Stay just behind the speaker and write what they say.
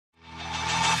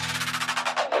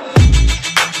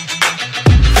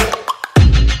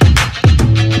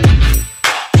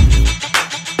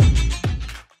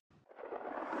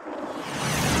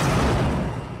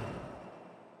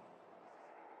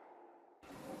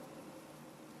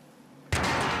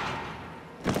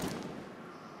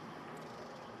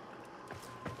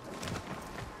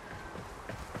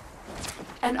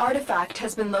An artifact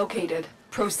has been located.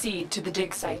 Proceed to the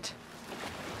dig site.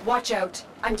 Watch out.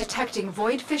 I'm detecting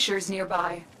void fissures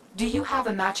nearby. Do you have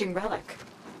a matching relic?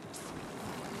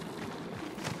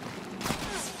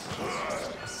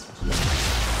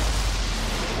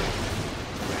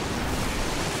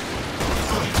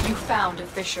 You found a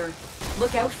fissure.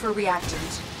 Look out for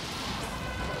reactant.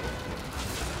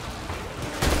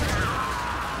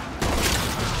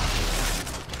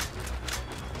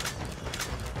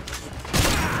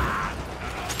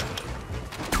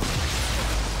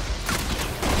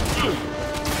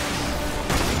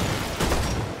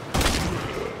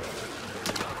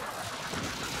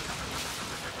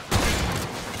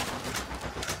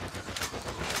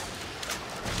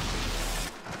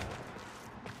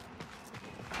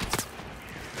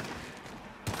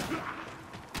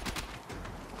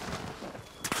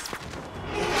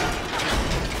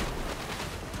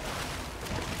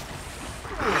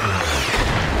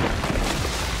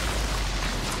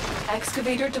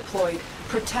 Excavator deployed.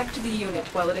 Protect the unit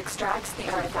while it extracts the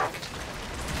artifact.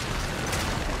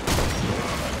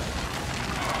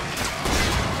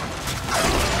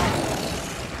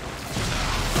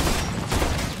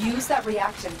 Use that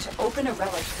reactant to open a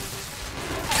relic.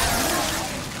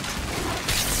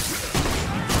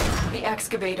 The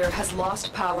excavator has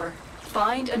lost power.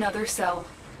 Find another cell.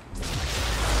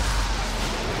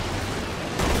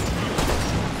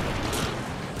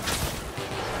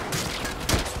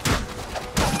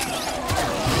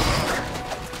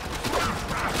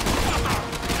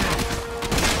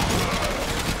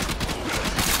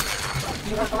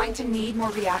 You are going to need more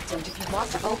reactant if you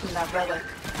want to open that relic.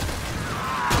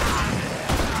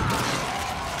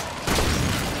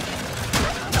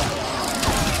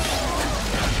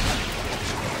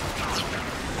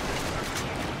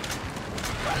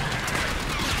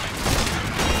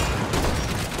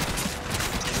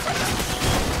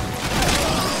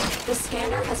 The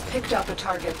scanner has picked up a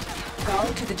target.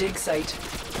 Go to the dig site.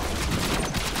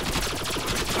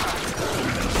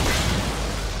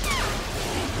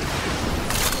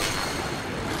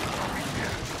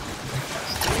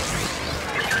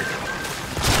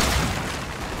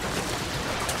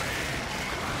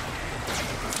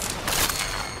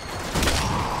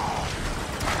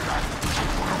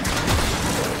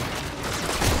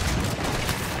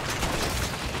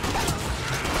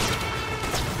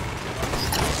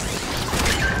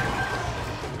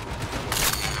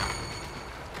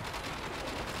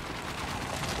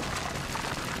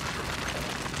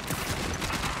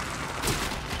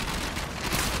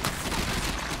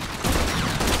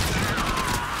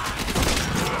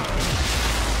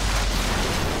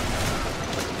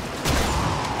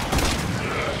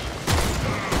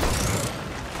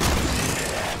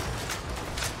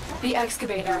 The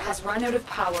excavator has run out of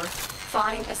power.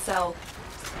 Find a cell.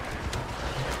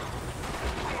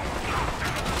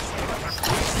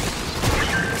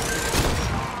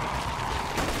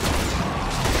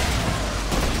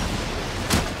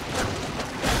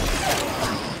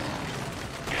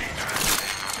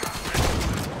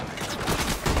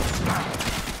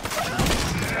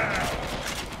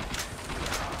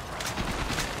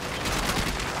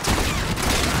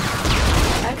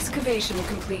 Excavation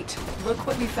complete. Look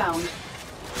what we found.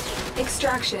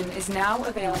 Extraction is now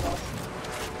available.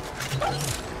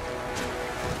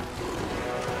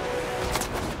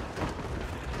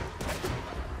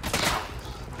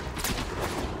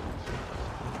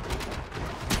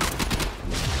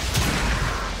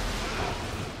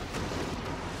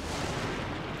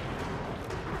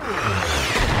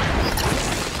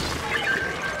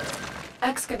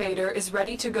 Excavator is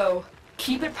ready to go.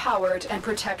 Keep it powered and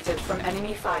protected from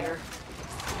enemy fire.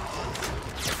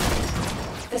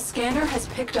 The scanner has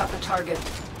picked up a target.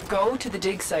 Go to the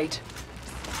dig site.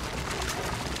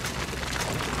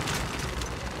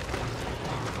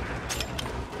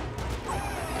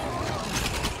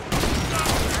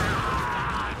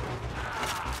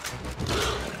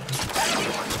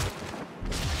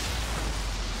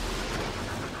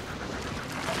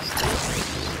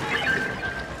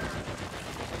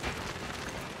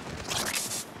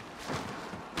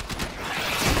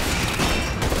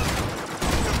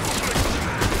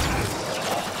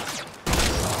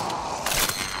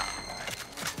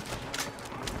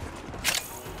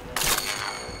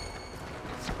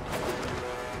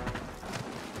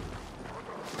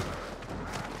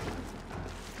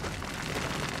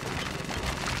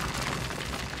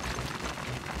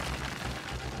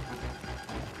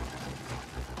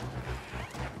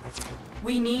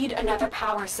 We need another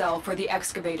power cell for the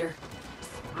excavator.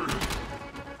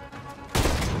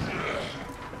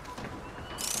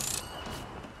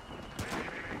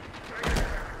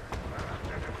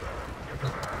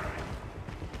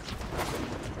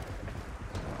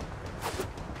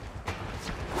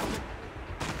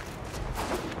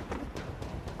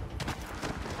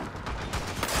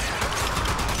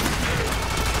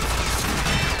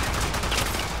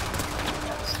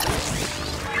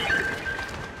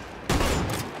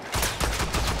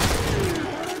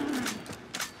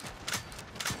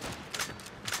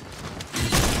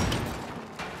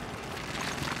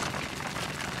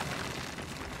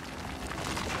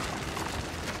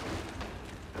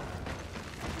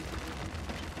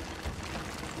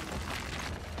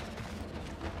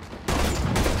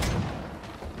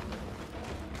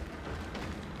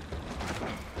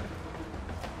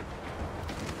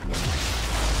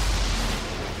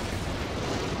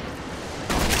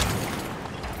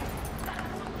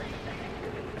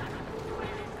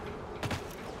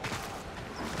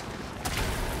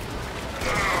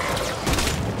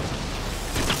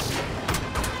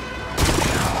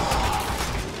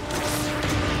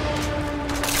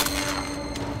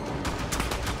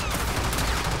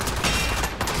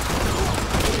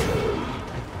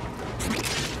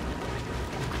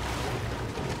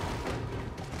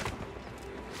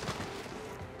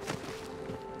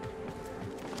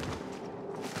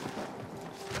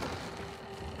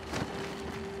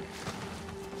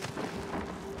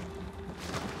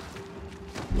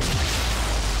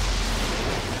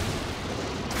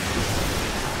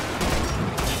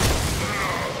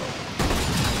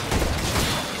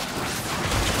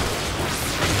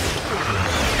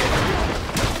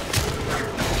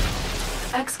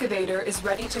 excavator is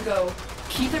ready to go.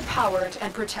 Keep it powered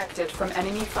and protected from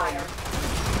enemy fire.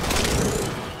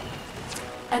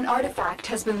 An artifact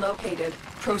has been located.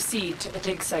 Proceed to the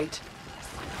dig site.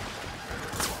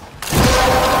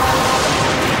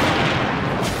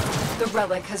 The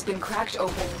relic has been cracked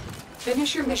open.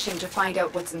 Finish your mission to find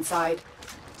out what's inside.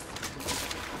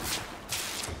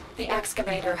 The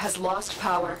excavator has lost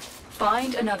power.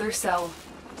 Find another cell.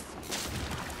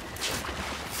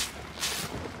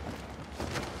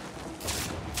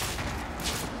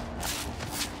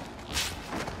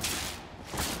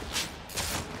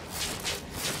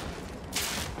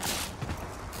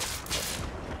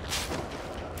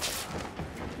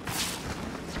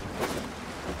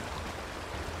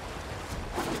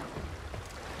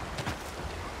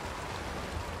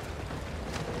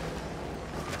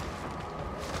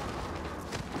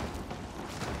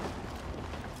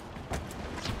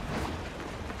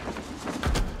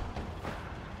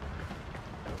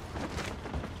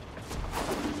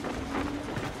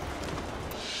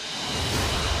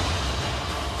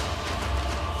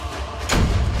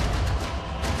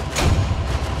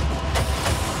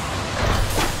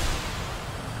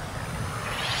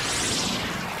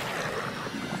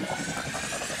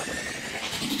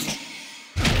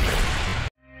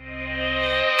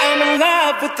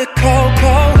 With the cold